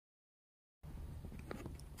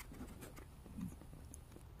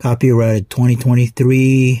Copyright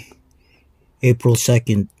 2023, April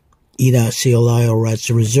 2nd, e.CELi, all rights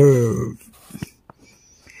reserved.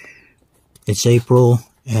 It's April,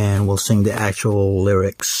 and we'll sing the actual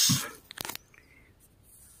lyrics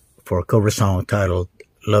for a cover song titled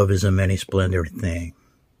Love is a Many Splendid Thing.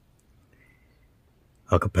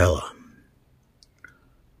 A cappella.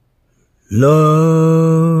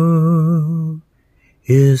 Love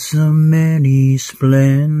is a many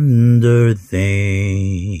splendid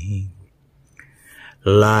thing,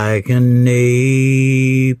 like an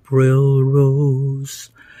April rose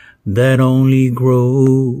that only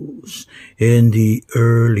grows in the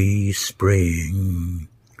early spring.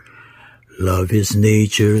 Love is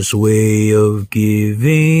nature's way of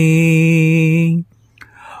giving,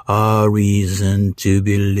 a reason to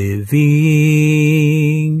be living,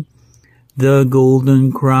 the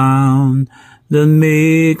golden crown that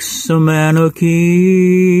makes a man a king.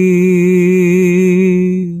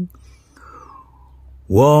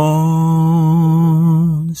 Once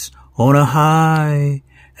on a high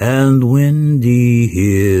and windy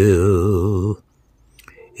hill,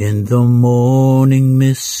 in the morning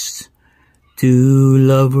mist, two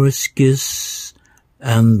lovers kissed,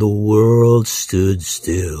 and the world stood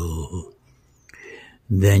still.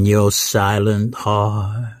 Then your silent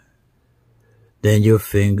heart, then your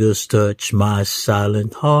fingers touched my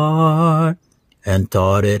silent heart and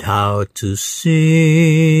taught it how to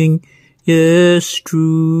sing. Yes,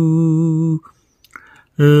 true,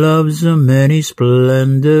 love's a many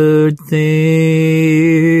splendid thing.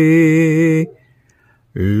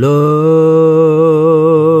 Love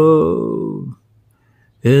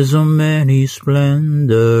is a many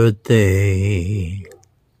splendid thing,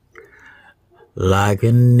 like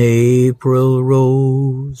an April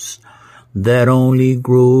rose that only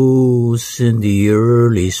grows in the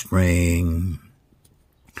early spring.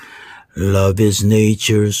 Love is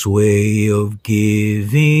nature's way of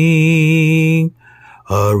giving,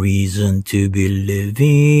 a reason to be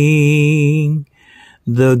living,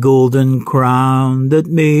 the golden crown that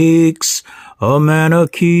makes a man a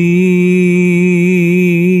king.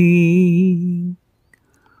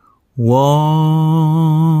 Once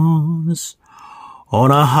on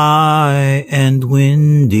a high and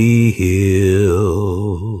windy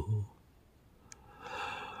hill,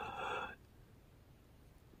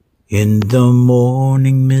 in the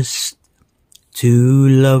morning mist, two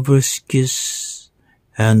lovers kissed,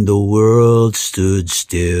 and the world stood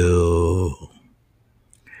still.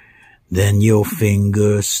 Then your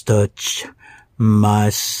fingers touched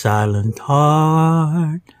my silent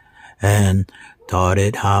heart and taught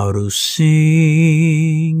it how to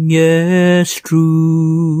sing. Yes,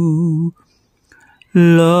 true,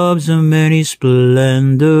 love's a many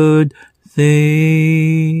splendid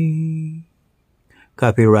thing.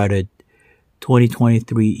 Copyrighted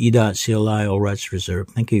 2023, e.CELi, all rights reserved.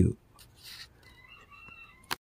 Thank you.